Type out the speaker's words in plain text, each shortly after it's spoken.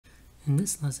In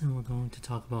this lesson, we're going to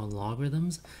talk about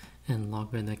logarithms and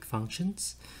logarithmic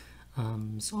functions.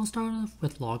 So I'll start off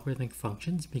with logarithmic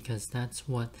functions because that's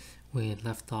what we had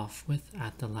left off with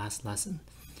at the last lesson.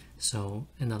 So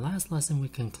in the last lesson, we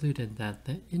concluded that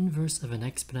the inverse of an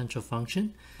exponential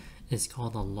function is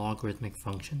called a logarithmic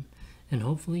function. And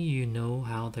hopefully you know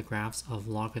how the graphs of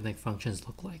logarithmic functions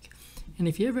look like. And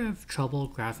if you ever have trouble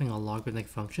graphing a logarithmic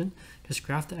function, just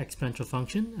graph the exponential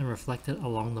function and reflect it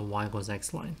along the y equals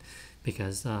x line,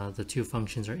 because the two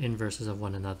functions are inverses of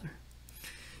one another.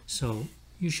 So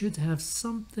you should have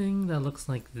something that looks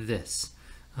like this.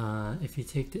 If you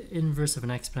take the inverse of an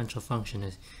exponential function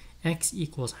is x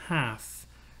equals half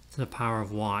to the power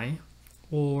of y,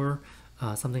 or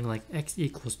something like x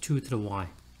equals 2 to the y.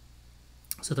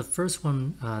 So the first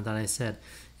one that I said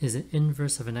is the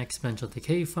inverse of an exponential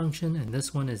decay function, and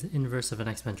this one is the inverse of an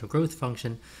exponential growth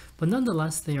function, but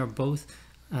nonetheless they are both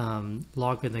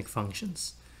logarithmic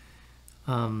functions.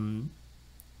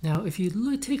 Now if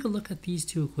you take a look at these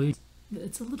two equations,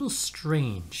 it's a little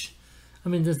strange. I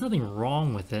mean, there's nothing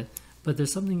wrong with it, but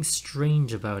there's something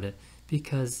strange about it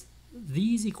because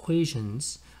these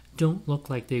equations don't look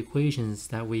like the equations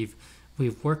that we've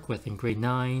worked with in grade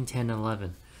 9, 10, and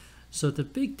 11. So the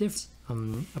big difference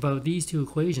about these two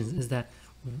equations is that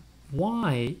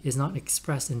y is not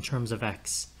expressed in terms of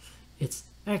x. It's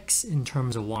x in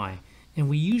terms of y. And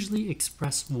we usually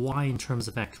express y in terms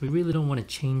of x. We really don't want to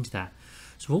change that.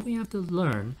 So what we have to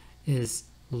learn is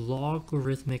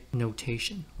logarithmic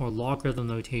notation or logarithm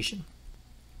notation.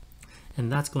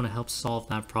 And that's going to help solve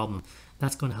that problem.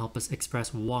 That's going to help us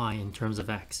express y in terms of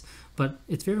x. But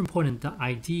it's very important, the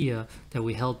idea that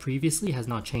we held previously has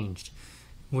not changed.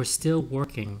 We're still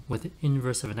working with the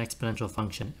inverse of an exponential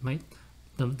function. It might,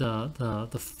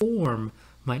 the form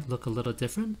might look a little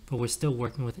different, but we're still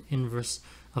working with the inverse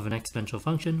of an exponential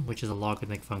function, which is a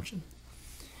logarithmic function.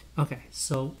 Okay,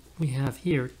 so we have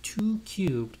here 2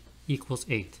 cubed equals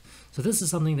 8. So this is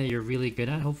something that you're really good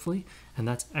at, hopefully, and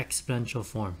that's exponential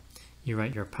form. You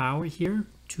write your power here,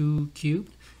 2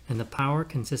 cubed, and the power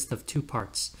consists of two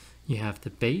parts. You have the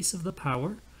base of the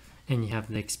power, and you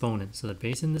have the exponent. So the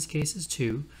base in this case is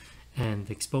 2, and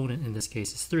the exponent in this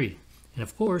case is 3. And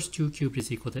of course, 2 cubed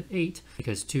is equal to 8,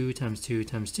 because 2 times 2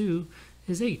 times 2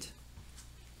 is 8.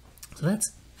 So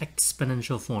that's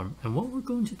exponential form. And what we're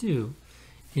going to do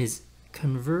is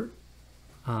convert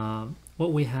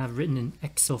what we have written in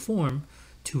exo form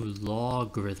to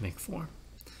logarithmic form.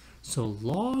 So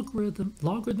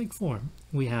logarithmic form,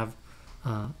 we have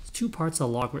two parts of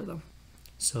logarithm.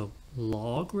 So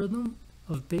logarithm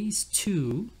of base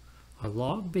 2, or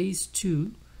log base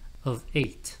 2 of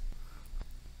 8.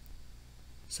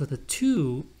 So the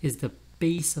 2 is the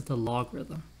base of the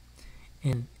logarithm,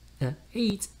 and the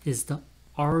 8 is the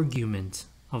argument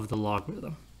of the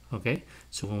logarithm. Okay,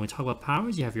 so when we talk about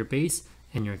powers, you have your base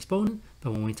and your exponent,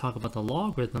 but when we talk about the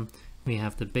logarithm, we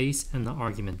have the base and the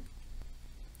argument.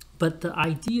 But the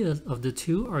idea of the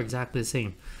two are exactly the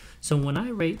same. So when I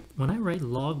write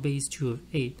log base 2 of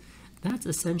 8, that's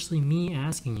essentially me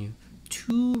asking you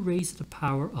 2 raised to the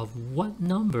power of what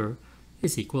number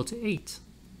is equal to 8.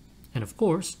 And of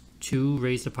course, 2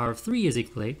 raised to the power of 3 is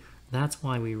equal to 8. That's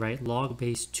why we write log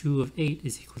base 2 of 8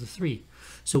 is equal to 3.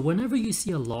 So whenever you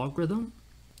see a logarithm,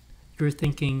 you're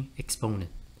thinking exponent.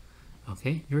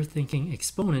 Okay, you're thinking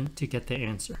exponent to get the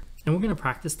answer. And we're going to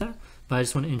practice that, but I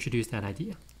just want to introduce that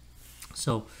idea.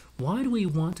 So why do we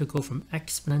want to go from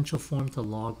exponential form to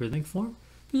logarithmic form?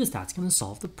 Because that's going to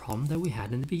solve the problem that we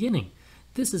had in the beginning.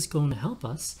 This is going to help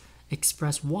us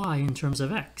express y in terms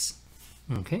of x.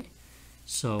 Okay,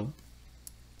 so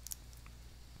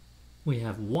we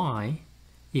have y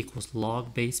equals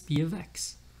log base b of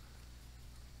x.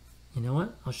 You know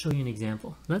what? I'll show you an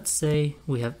example. Let's say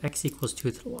we have x equals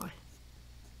 2 to the y.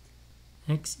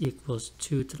 X equals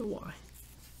 2 to the y.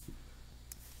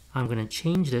 I'm going to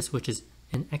change this, which is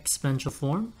in exponential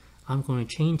form. I'm going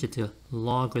to change it to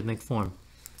logarithmic form.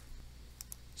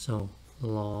 So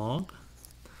log.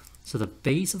 So the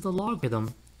base of the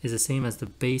logarithm is the same as the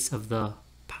base of the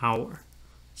power.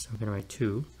 So I'm going to write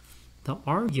 2. The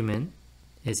argument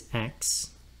is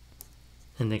x,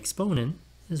 and the exponent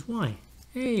is y.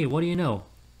 Hey, what do you know?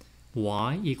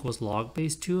 Y equals log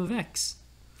base 2 of x.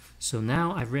 So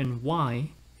now I've written y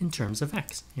in terms of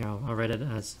x. Here, I'll write it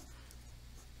as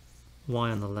y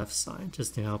on the left side,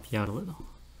 just to help you out a little.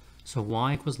 So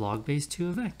y equals log base 2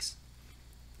 of x.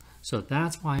 So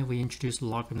that's why we introduced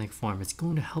logarithmic form. It's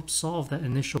going to help solve that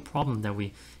initial problem that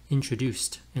we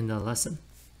introduced in the lesson.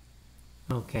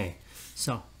 Okay,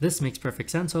 so this makes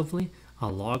perfect sense, hopefully. A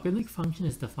logarithmic function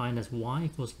is defined as y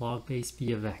equals log base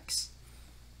b of x.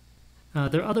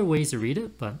 There are other ways to read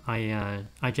it, but I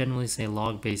generally say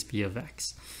log base b of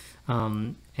x.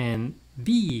 And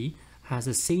b has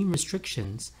the same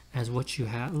restrictions as what you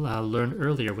had learned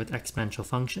earlier with exponential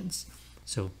functions.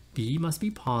 So b must be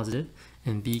positive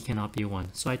and b cannot be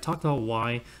 1. So I talked about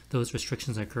why those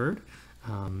restrictions occurred,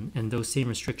 and those same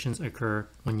restrictions occur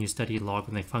when you study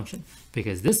logarithmic function,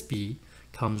 because this b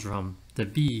comes from the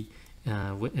b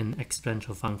in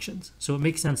exponential functions. So it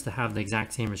makes sense to have the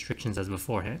exact same restrictions as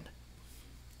beforehand.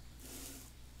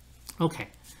 Okay,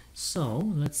 so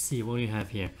let's see what we have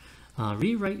here.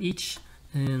 Rewrite each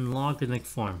in logarithmic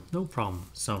form. No problem.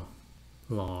 So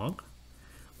log,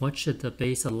 what should the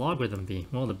base of the logarithm be?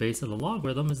 Well, the base of the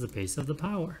logarithm is the base of the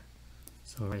power.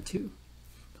 So write 2.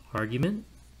 The argument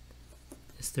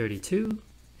is 32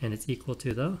 and it's equal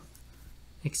to the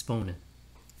exponent.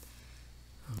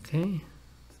 Okay,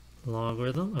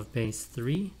 logarithm of base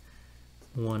 3,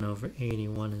 1 over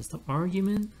 81 is the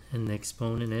argument and the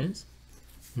exponent is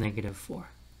 -4.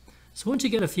 So once you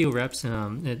get a few reps,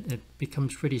 it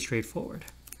becomes pretty straightforward.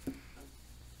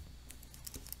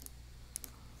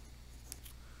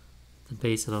 The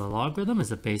base of the logarithm is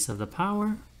the base of the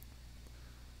power.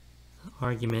 The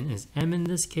argument is m in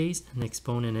this case, and the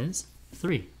exponent is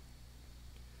 3.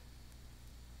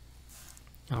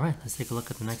 Alright, let's take a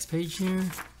look at the next page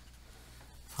here.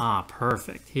 Ah,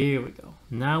 perfect. Here we go.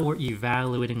 Now we're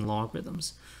evaluating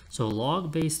logarithms. So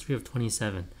log base 3 of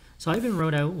 27. So I even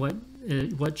wrote out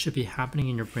what should be happening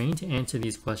in your brain to answer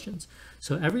these questions.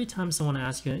 So every time someone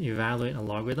asks you to evaluate a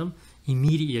logarithm,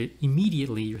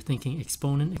 immediately you're thinking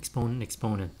exponent, exponent,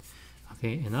 exponent.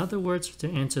 Okay, in other words, to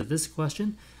answer this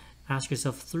question, ask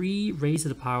yourself 3 raised to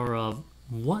the power of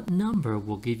what number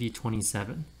will give you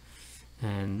 27?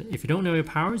 And if you don't know your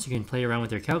powers, you can play around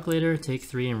with your calculator, take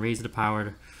 3 and raise the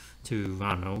power to,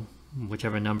 I don't know,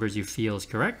 whichever numbers you feel is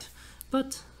correct.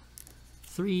 But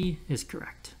 3 is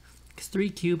correct, because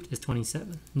 3 cubed is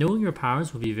 27. Knowing your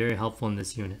powers will be very helpful in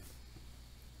this unit.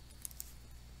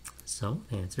 So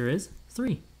the answer is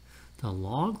 3. The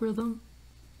logarithm,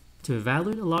 to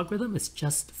evaluate a logarithm, is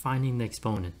just finding the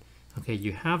exponent. Okay,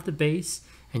 you have the base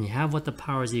and you have what the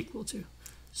power is equal to.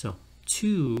 So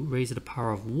 2 raised to the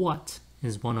power of what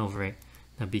is 1 over 8.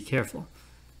 Now be careful.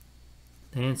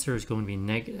 The answer is going to be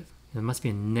negative. There must be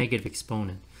a negative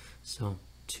exponent. So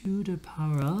 2 to the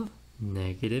power of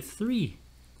 -3,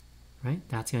 right?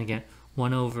 That's going to get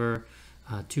 1 over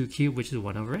 2 cubed, which is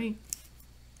 1 over 8.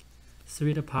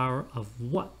 3 to the power of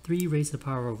what? 3 raised to the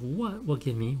power of what will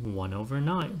give me 1 over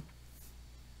 9.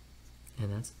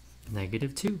 And that's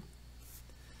 -2.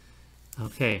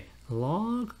 Okay,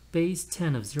 log base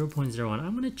 10 of 0.01.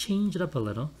 I'm going to change it up a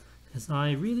little because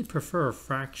I really prefer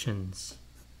fractions.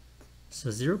 So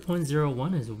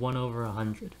 0.01 is 1 over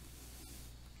 100.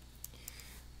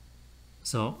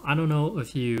 So I don't know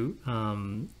if you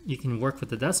you can work with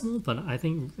the decimal, but I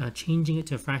think changing it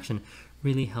to a fraction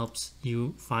really helps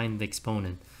you find the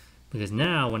exponent. Because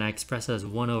now when I express it as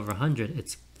 1 over 100,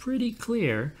 it's pretty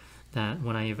clear that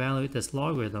when I evaluate this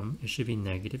logarithm, it should be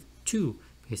 -2.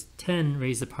 Because 10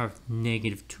 raised to the power of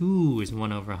 -2 is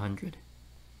 1 over 100.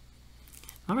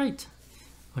 Alright,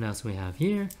 what else do we have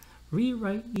here?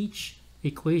 Rewrite each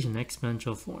equation in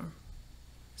exponential form.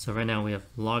 So right now we have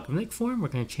logarithmic form. We're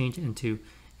going to change it into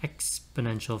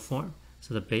exponential form.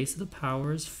 So the base of the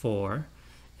power is 4,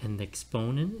 and the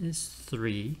exponent is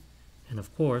 3. And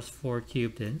of course, 4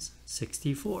 cubed is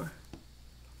 64.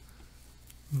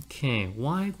 Okay,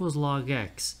 y equals log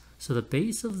x. So the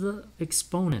base of the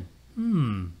exponent.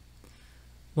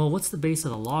 Well, what's the base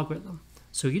of the logarithm?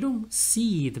 So you don't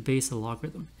see the base of the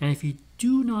logarithm. And if you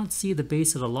do not see the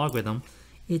base of the logarithm,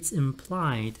 it's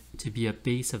implied to be a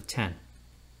base of 10.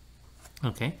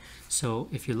 Okay, so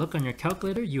if you look on your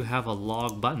calculator, you have a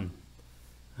log button.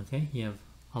 Okay, you have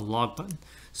a log button.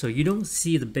 So you don't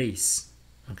see the base.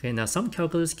 Okay, now some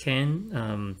calculators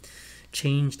can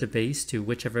change the base to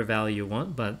whichever value you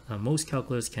want, but most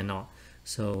calculators cannot.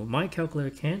 So my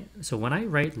calculator can't. So when I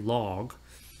write log,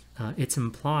 it's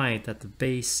implied that the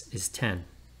base is 10.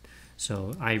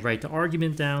 So I write the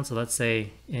argument down. So let's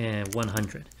say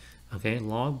 100. Okay,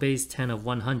 log base 10 of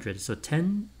 100. So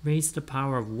 10 raised to the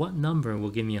power of what number will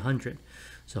give me 100?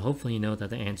 So hopefully you know that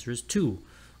the answer is 2,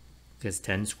 because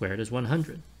 10 squared is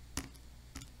 100.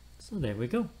 So there we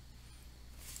go.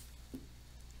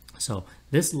 So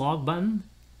this log button,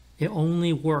 it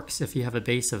only works if you have a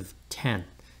base of 10.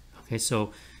 Okay,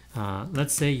 so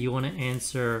let's say you want to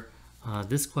answer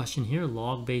this question here,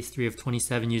 log base 3 of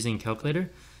 27 using a calculator.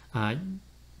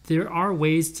 There are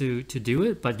ways to do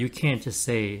it, but you can't just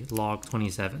say log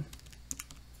 27.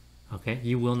 Okay,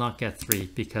 you will not get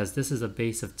 3 because this is a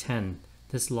base of 10.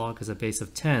 This log is a base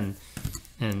of 10,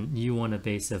 and you want a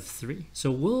base of 3.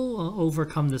 So we'll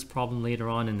overcome this problem later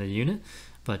on in the unit,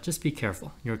 but just be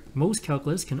careful. Most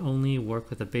calculus can only work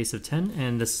with a base of 10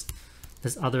 and this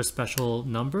other special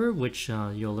number, which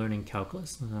you'll learn in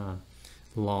calculus,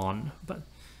 ln, but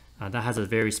that has a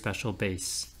very special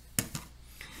base.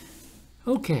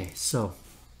 Okay, so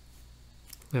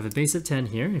we have a base of 10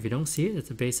 here. If you don't see it, it's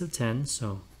a base of 10.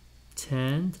 So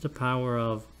 10 to the power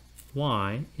of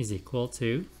y is equal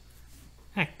to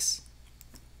x.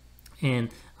 And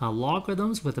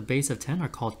logarithms with a base of 10 are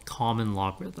called common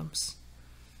logarithms.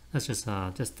 That's just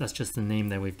the name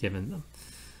that we've given them.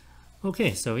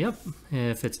 Okay, so yep,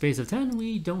 if it's base of 10,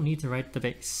 we don't need to write the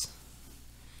base.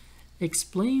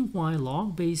 Explain why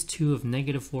log base 2 of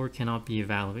 -4 cannot be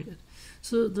evaluated.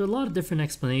 So there are a lot of different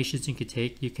explanations you could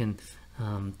take. You can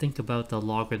think about the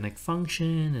logarithmic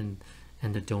function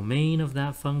and the domain of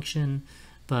that function,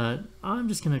 but I'm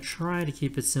just going to try to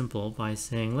keep it simple by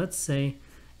saying, let's say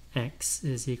x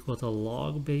is equal to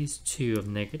log base 2 of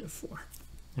 -4.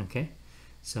 Okay,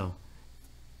 so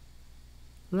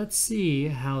let's see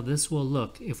how this will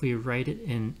look if we write it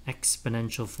in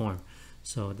exponential form.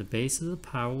 So the base of the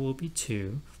power will be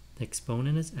 2, the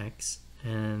exponent is x,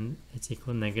 and it's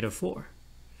equal to -4.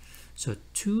 So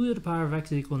 2 to the power of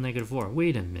x is equal to -4.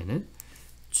 Wait a minute.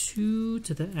 2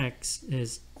 to the x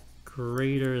is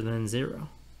greater than 0.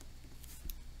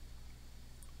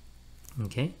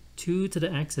 Okay, 2 to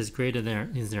the x is greater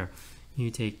than 0. You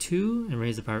take 2 and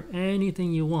raise the power of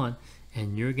anything you want,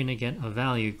 and you're going to get a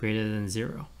value greater than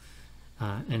 0.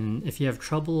 And if you have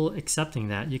trouble accepting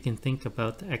that, you can think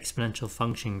about the exponential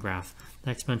function graph,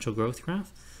 the exponential growth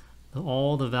graph.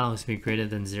 All the values will be greater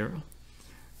than 0.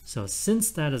 So since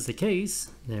that is the case,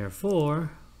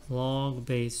 therefore, log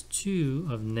base 2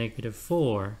 of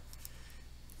 -4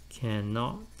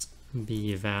 cannot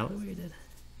be evaluated.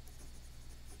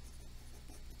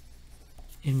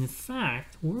 In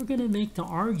fact, we're going to make the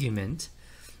argument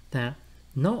that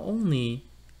not only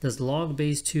does log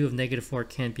base 2 of -4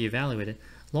 can't be evaluated,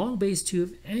 log base 2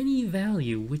 of any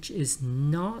value which is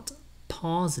not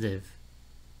positive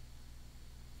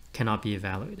cannot be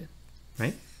evaluated,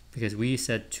 right? Because we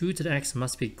said 2 to the x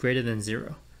must be greater than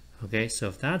 0. Okay, so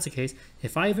if that's the case,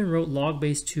 if I even wrote log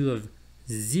base 2 of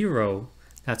 0,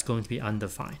 that's going to be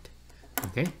undefined.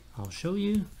 Okay, I'll show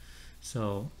you.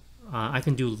 So I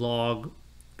can do log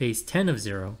base 10 of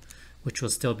 0, which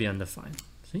will still be undefined.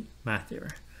 See, math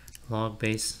error. Log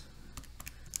base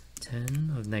 10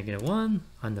 of -1,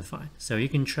 undefined. So you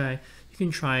can try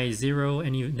 0,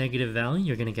 any negative value,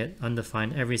 you're going to get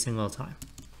undefined every single time.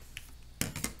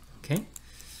 Okay.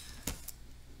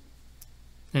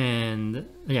 And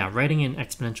yeah, writing in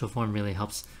exponential form really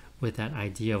helps with that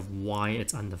idea of why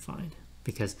it's undefined.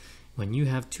 Because when you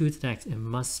have 2 to the x, it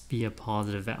must be a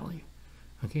positive value.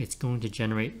 Okay, it's going to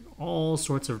generate all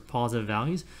sorts of positive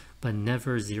values, but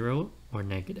never 0 or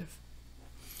negative.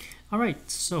 All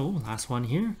right, so last one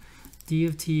here. D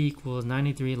of t equals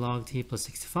 93 log t plus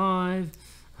 65.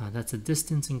 That's a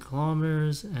distance in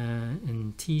kilometers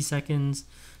in t seconds.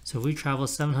 So if we travel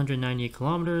 798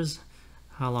 kilometers,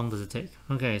 how long does it take?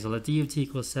 Okay, so let d of t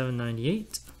equals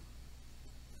 798.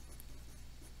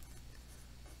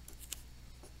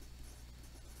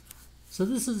 So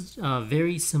this is a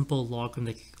very simple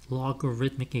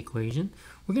logarithmic equation.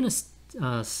 We're going to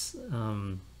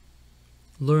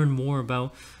learn more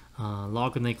about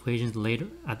logarithmic equations later,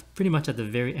 pretty much at the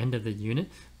very end of the unit,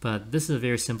 but this is a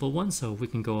very simple one, so we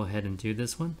can go ahead and do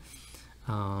this one.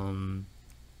 So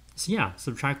yeah,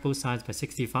 subtract both sides by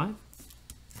 65.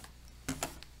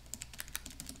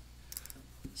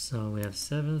 So we have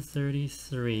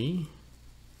 733,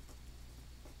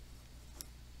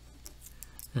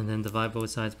 and then divide both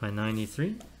sides by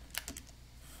 93.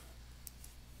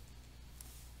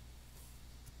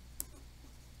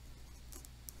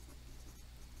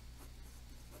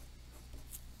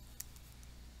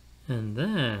 And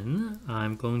then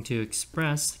I'm going to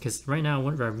express, because right now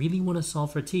I really want to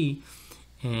solve for t,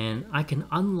 and I can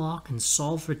unlock and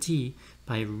solve for t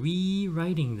by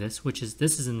rewriting this,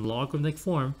 this is in logarithmic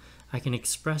form. I can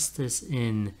express this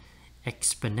in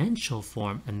exponential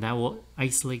form, and that will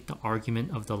isolate the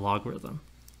argument of the logarithm.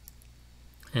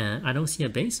 And I don't see a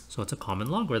base, so it's a common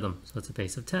logarithm, so it's a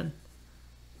base of 10.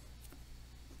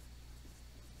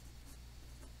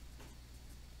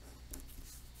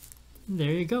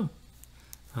 There you go.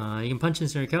 You can punch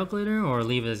this in your calculator or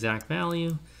leave an exact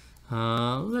value.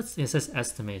 It says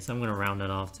estimate, so I'm going to round it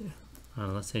off to,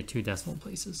 let's say 2 decimal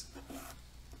places.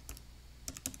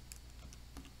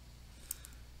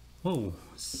 Whoa,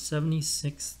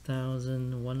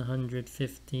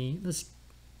 76,150.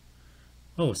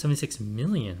 Oh, 76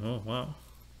 million. Oh, wow.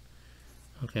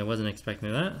 Okay, I wasn't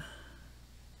expecting that.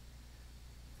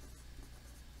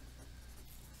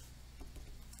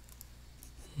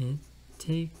 It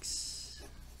takes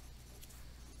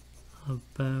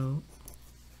about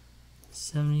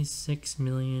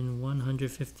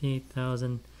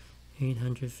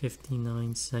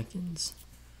 76,158,859 seconds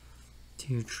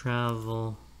to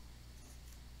travel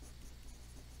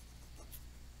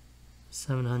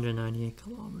 798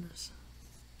 kilometers.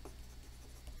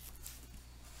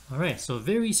 Alright, so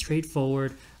very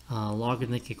straightforward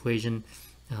logarithmic equation.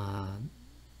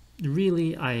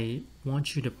 Really, I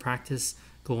want you to practice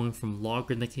going from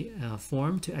logarithmic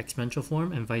form to exponential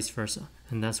form and vice versa.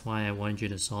 And that's why I wanted you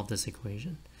to solve this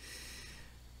equation.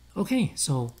 Okay,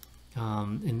 so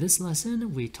in this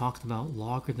lesson, we talked about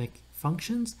logarithmic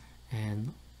functions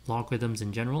and logarithms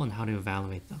in general and how to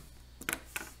evaluate them.